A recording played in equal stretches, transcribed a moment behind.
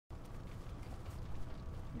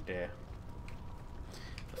dear.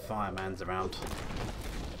 The fireman's around.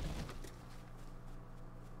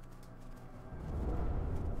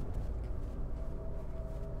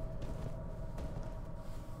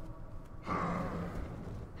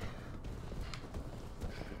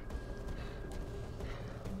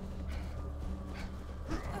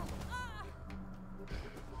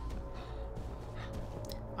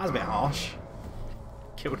 That was a bit harsh.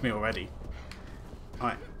 Killed me already.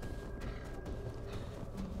 Right.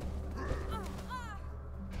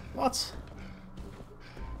 What?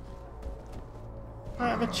 I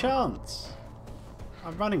have a chance.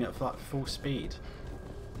 I'm running at like full speed.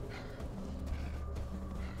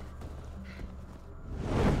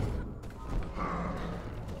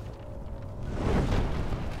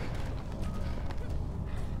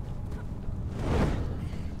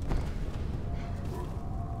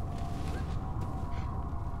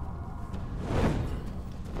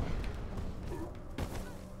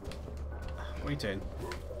 What are you doing?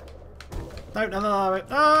 No, no, no, no.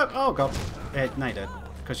 Oh, God. Yeah, no, you did.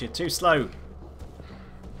 Because you're too slow.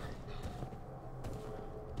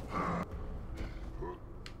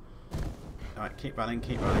 Alright, keep running,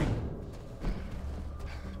 keep running.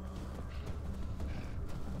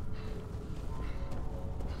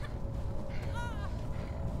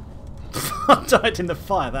 I died in the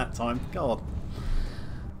fire that time. God.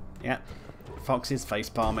 Yeah. Fox is face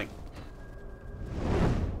palming.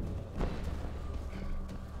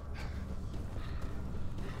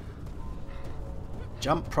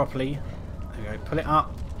 Jump properly. There we go. Pull it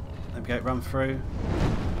up. There we go. Run through.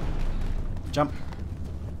 Jump.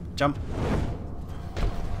 Jump.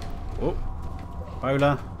 Oh.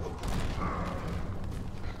 Bola.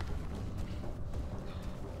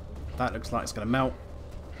 That looks like it's going to melt.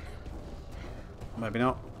 Maybe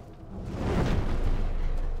not.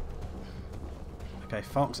 Okay,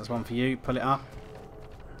 Fox, that's one for you. Pull it up.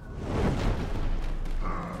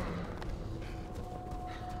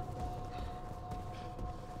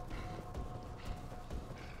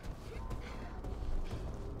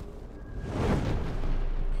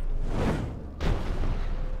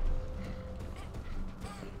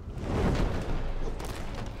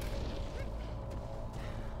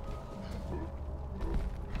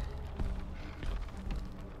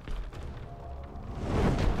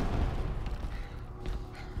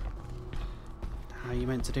 How are you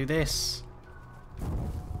meant to do this?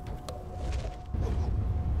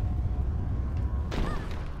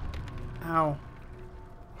 Ow.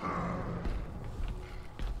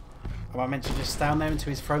 Am I meant to just stand there until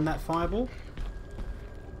he's thrown that fireball?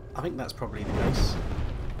 I think that's probably the case.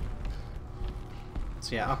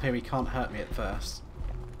 So yeah, up here he can't hurt me at first.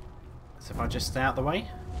 So if I just stay out the way?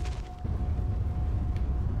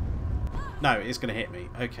 No, it's going to hit me.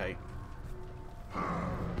 Okay.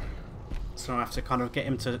 So I have to kind of get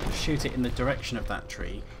him to shoot it in the direction of that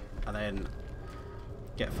tree and then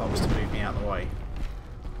get Fox to move me out of the way.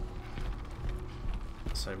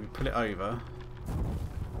 So we pull it over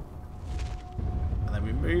and then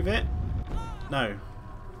we move it. No.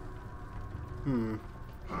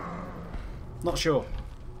 Not sure.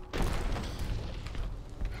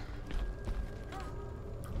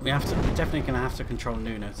 We're definitely going to have to control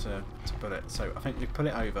Nuna to pull it. So I think we pull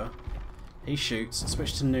it over. He shoots.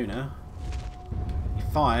 Switch to Nuna. He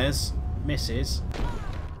fires. Misses.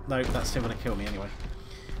 No, that's still going to kill me anyway.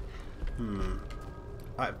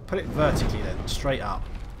 Alright, put it vertically then. Straight up.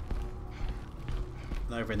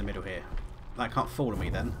 Over in the middle here. That can't fool me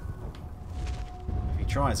then. If he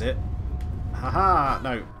tries it. Haha!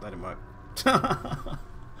 No, that didn't work.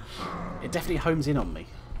 It definitely homes in on me.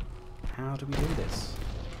 How do we do this?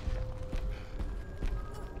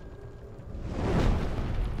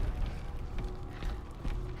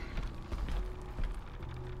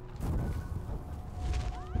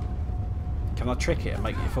 Can I trick it and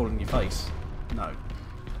make it fall in your face? No.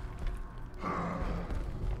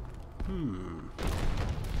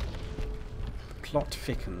 Plot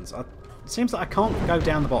thickens. It seems that I can't go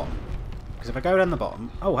down the bottom. Because if I go down the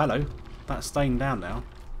bottom... Oh, hello. That's staying down now.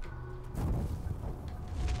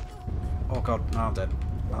 Oh, God. No, I'm dead.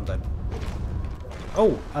 I'm dead.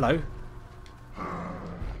 Oh, hello.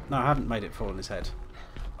 No, I haven't made it fall on his head.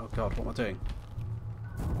 Oh, God. What am I doing?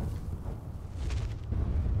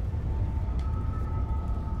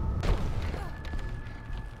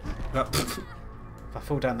 If I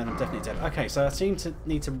fall down, then I'm definitely dead. Okay, so I seem to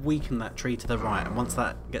need to weaken that tree to the right, and once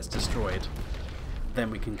that gets destroyed, then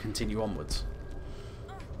we can continue onwards.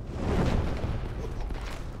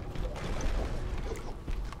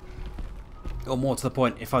 Or more to the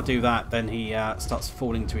point, if I do that, then he starts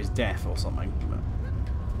falling to his death or something.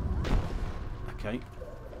 Okay.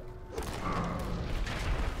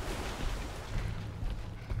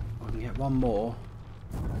 can get one more.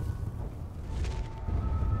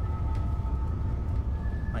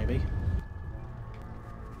 Maybe.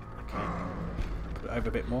 Okay. Put it over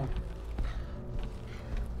a bit more.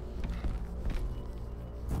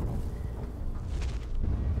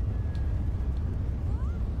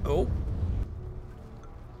 Oh.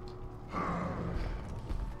 No,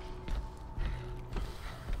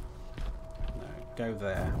 go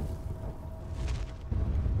there.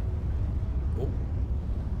 Oh.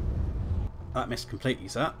 That missed completely,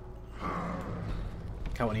 is that?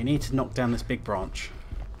 Come on, you need to knock down this big branch.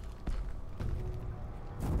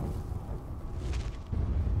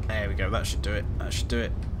 There we go, that should do it. That should do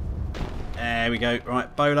it. There we go.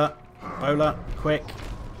 Right, bola. Bola, quick.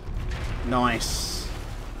 Nice.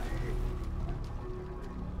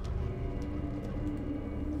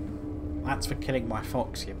 That's for killing my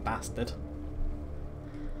fox, you bastard.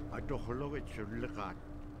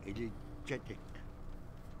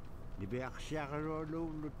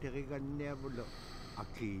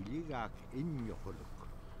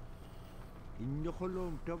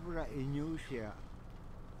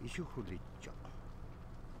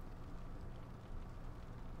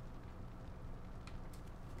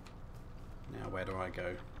 Now where do I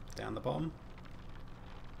go? Down the bottom?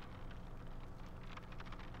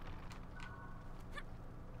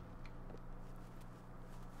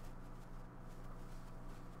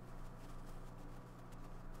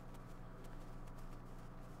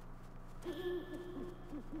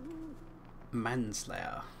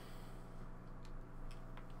 Manslayer.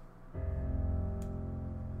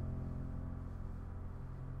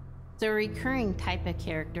 So a recurring type of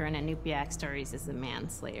character in Iñupiaq stories is the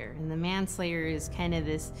Manslayer. And the Manslayer is kind of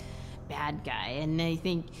this bad guy. And I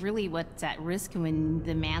think really what's at risk when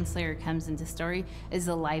the Manslayer comes into story is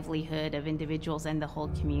the livelihood of individuals and the whole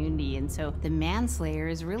community. And so the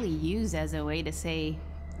Manslayer is really used as a way to say,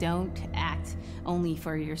 don't act only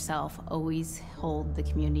for yourself. Always hold the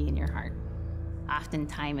community in your heart.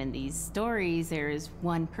 Oftentimes in these stories, there is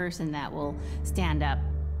one person that will stand up.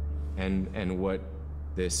 And what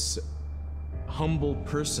this humble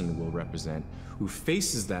person will represent, who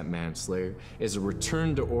faces that manslayer, is a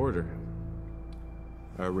return to order,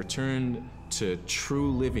 a return to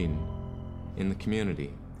true living in the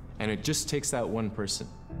community. And it just takes that one person.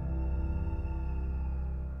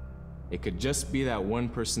 It could just be that one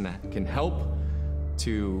person that can help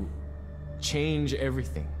to change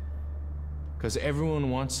everything. Because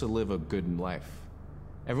everyone wants to live a good life.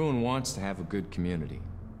 Everyone wants to have a good community.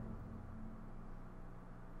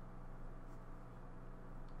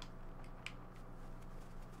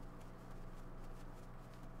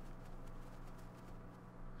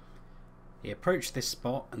 He approached this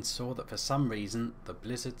spot and saw that for some reason the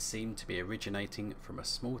blizzard seemed to be originating from a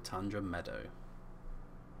small tundra meadow.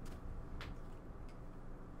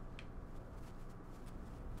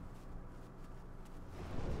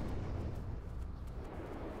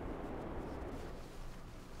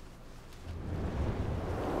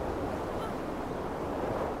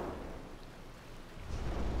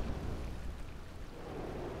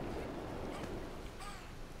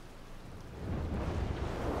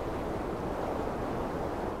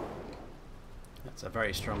 It's a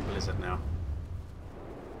very strong blizzard now.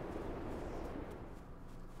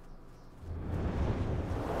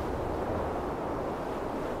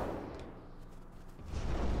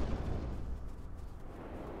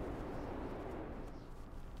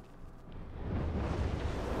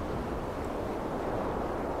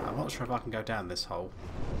 I'm not sure if I can go down this hole.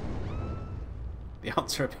 The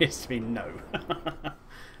answer appears to be no.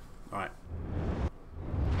 Right.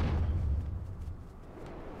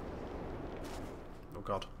 Oh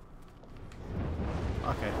god.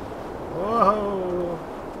 Okay. Whoa!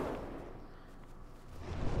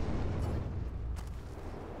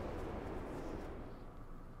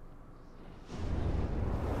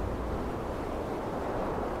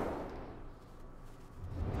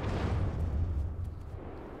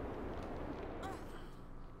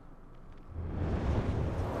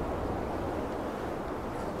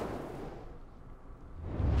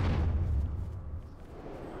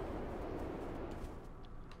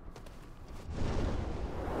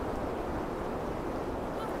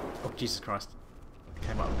 Jesus Christ.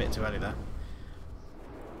 Came up a bit too early there.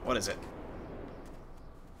 What is it?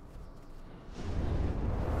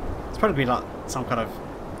 It's probably like some kind of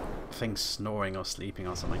thing snoring or sleeping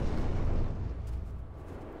or something.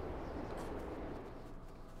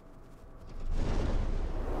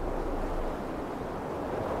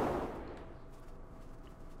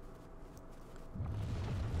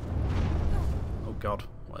 Oh god,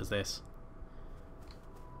 what is this?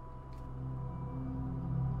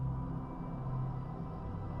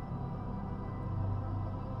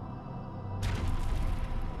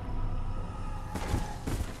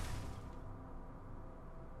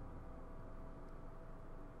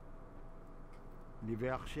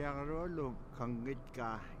 Niverksiarualum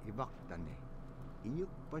kangitka ivaktani.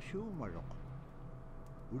 Iñupasuumalok.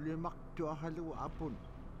 Ulimaktuahalu apun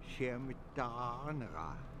siamittaqaranera.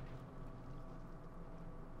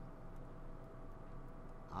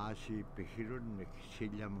 Aasi pihirunnik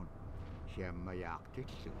sillamun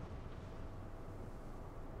siammayaaqtillu.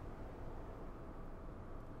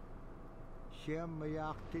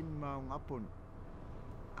 Siammayaaqtin maung apun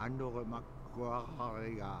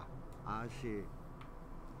anuremakkuaqariga aasi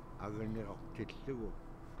aganiroqtillugu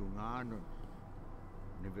tungaanun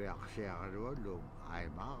niviaqsiaqaluallum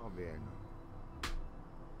aimaaqavianu.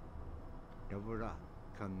 Tavura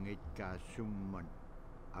kangitkaa summan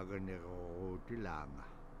aganiroqutilaanga.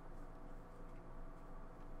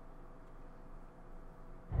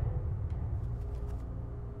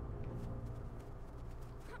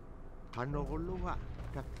 Qanorulunga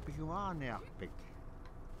takpiguaaniarpik.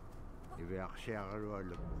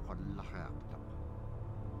 Niviaqsiaqaluallum qallaqiartaq.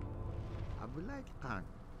 Abulaitqaan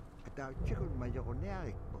atautsikun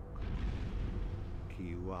majoruniarikpuk.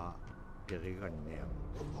 Kiwa tiriganniam.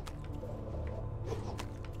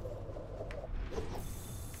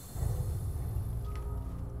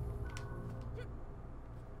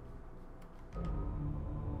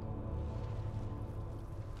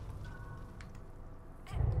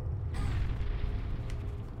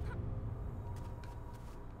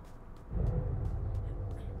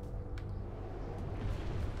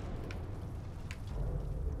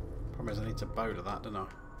 Problem is I need to bola that, don't I?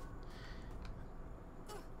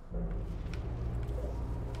 Oh,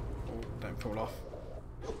 don't fall off.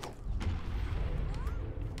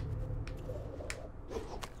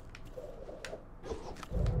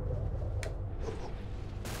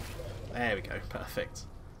 There we go, perfect.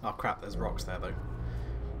 Oh crap, there's rocks there though.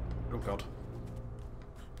 Oh god.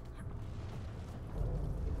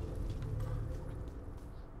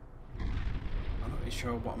 I'm not really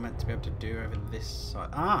sure what I'm meant to be able to do over this side.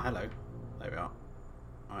 Ah, hello. There we are.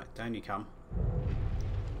 Alright, down you come.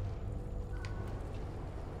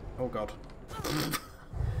 Oh god.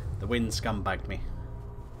 The wind scumbagged me.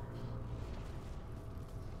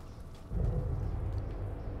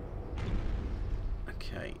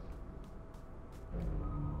 Okay.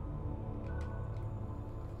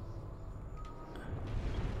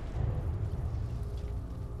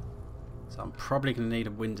 So I'm probably going to need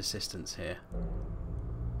a wind assistance here.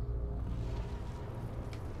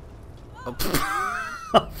 Oh,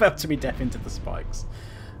 I fell to me death into the spikes.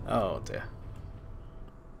 Oh dear.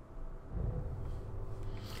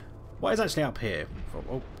 What is actually up here?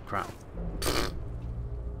 Oh crap.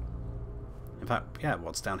 In fact, yeah,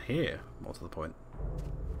 what's down here? More to the point.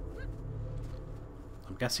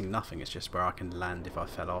 I'm guessing nothing, it's just where I can land if I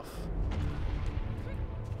fell off.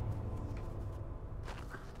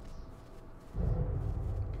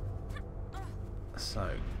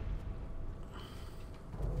 So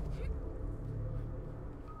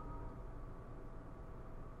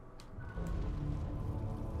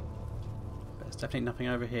there's definitely nothing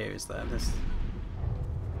over here, is there? There's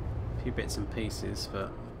a few bits and pieces,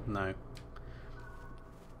 but no.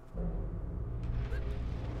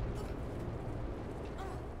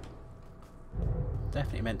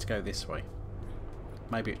 Definitely meant to go this way.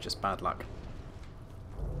 Maybe it's just bad luck.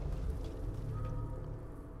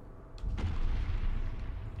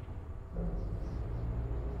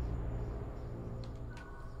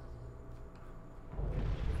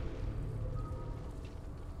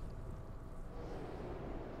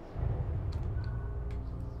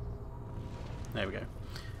 There we go.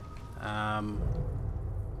 I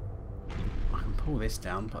can pull this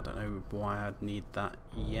down, but I don't know why I'd need that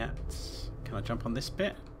yet. Can I jump on this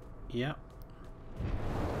bit? Yep.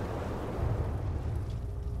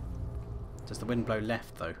 Does the wind blow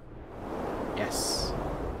left though? Yes.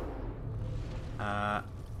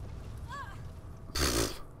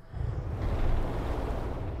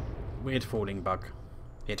 Weird falling bug.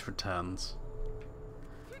 It returns.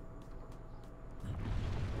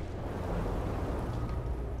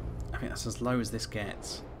 I think that's as low as this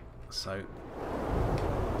gets. So,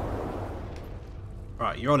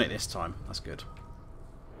 right, you're on it this time. That's good.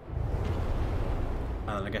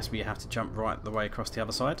 And then I guess we have to jump right the way across the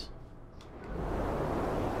other side.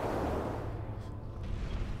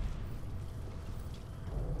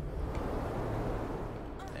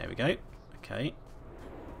 There we go. Okay.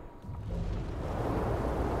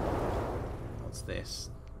 What's this?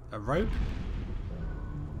 A rope?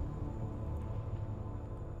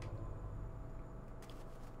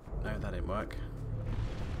 No, that didn't work.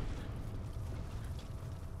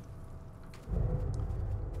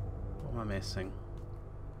 What am I missing?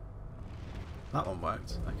 That one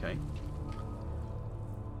worked. Okay.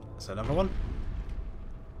 So another one.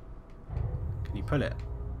 pull it.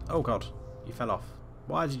 Oh god, you fell off.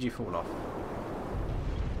 Why did you fall off?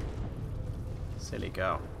 Silly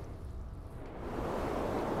girl.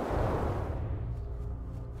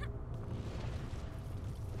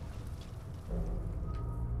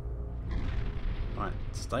 Right,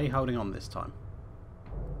 stay holding on this time.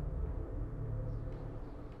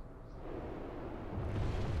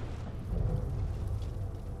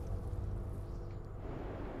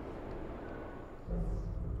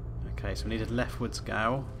 Okay, so we need a leftwards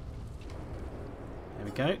gale. There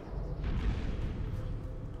we go.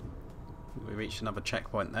 We reached another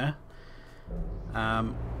checkpoint there.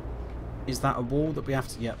 Is that a wall that we have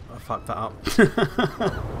to... Yep, I fucked that up.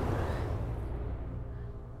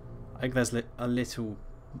 I think there's a little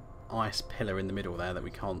ice pillar in the middle there that we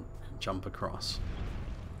can't jump across.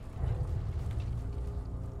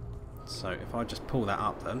 So if I just pull that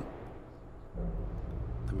up then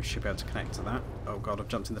we should be able to connect to that. Oh god, I've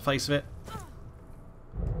jumped in the face of it.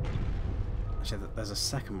 Actually, there's a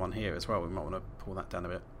second one here as well. We might want to pull that down a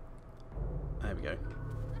bit. There we go.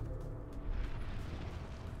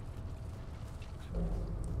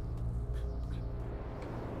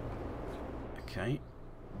 Okay.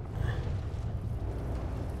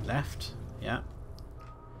 Left, yeah.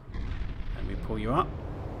 And we pull you up.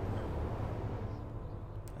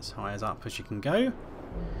 As high as up as you can go.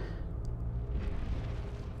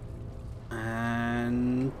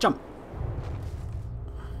 And jump.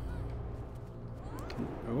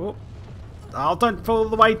 Oh. Oh, don't fall all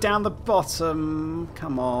the way down the bottom.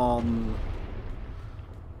 Come on.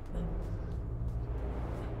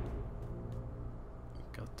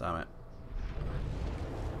 God damn it.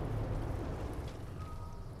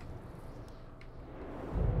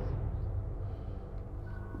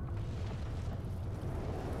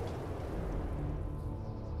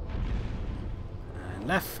 And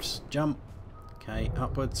left, jump. Okay,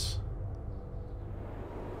 upwards.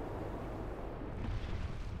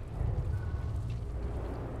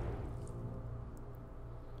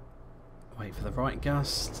 Wait for the right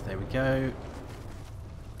gust. There we go.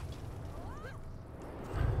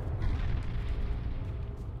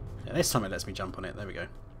 Yeah, this time it lets me jump on it. There we go.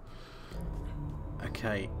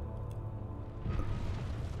 Okay.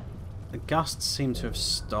 The gusts seem to have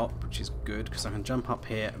stopped, which is good because I can jump up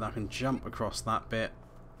here and I can jump across that bit.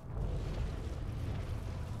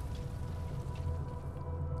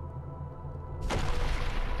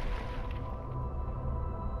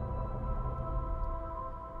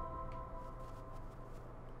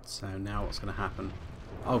 So now what's going to happen?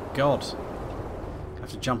 Oh god! I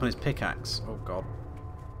have to jump on his pickaxe. Oh god.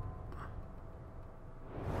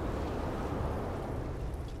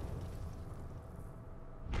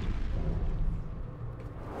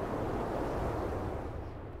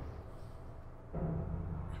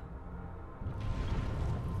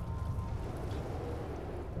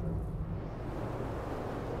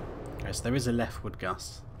 Okay, so there is a leftward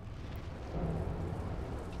gust.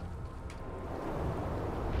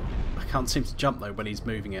 Can't seem to jump though when he's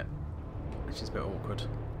moving it, which is a bit awkward.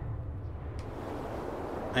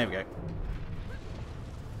 There we go.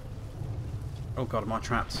 Oh god, am I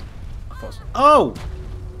trapped? I thought oh!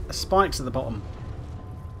 The spikes at the bottom.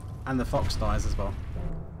 And the fox dies as well.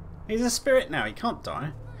 He's a spirit now, he can't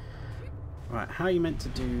die. Right, how are you meant to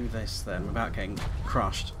do this then without getting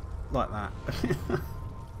crushed? Like that.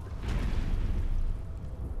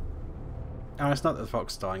 Oh, it's not that the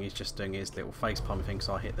fox is dying, he's just doing his little face palm thing,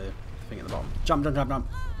 so I hit the thing at the bottom. Jump, jump, jump, jump!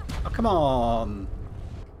 Oh, come on!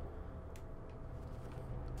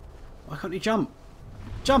 Why can't you jump?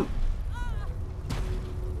 Jump!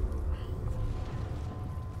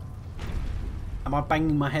 Am I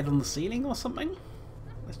banging my head on the ceiling or something?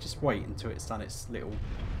 Let's just wait until it's done its little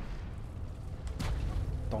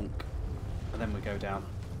donk. And then we go down.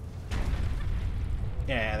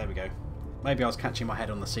 Yeah, there we go. Maybe I was catching my head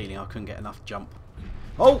on the ceiling, I couldn't get enough jump.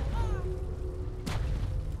 Oh!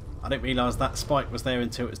 I didn't realise that spike was there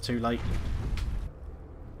until it was too late.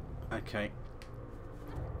 Okay.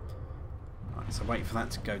 Right, so wait for that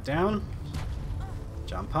to go down.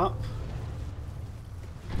 Jump up.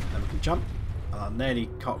 Then we can jump. I'll nearly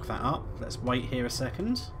cock that up. Let's wait here a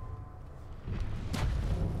second.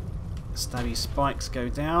 Stabby spikes go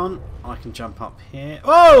down. I can jump up here.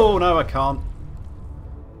 Oh, no I can't.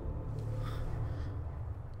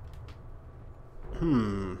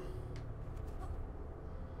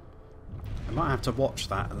 I might have to watch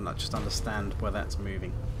that and not just understand where that's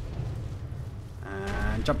moving.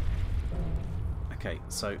 And jump. Okay,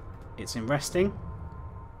 so it's in resting.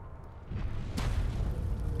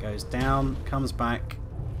 Goes down, comes back,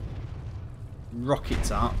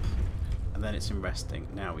 rockets up, and then it's in resting.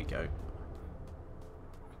 Now we go.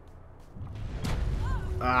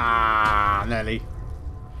 Ah, nearly.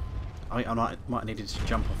 I might have needed to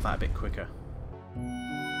jump off that a bit quicker.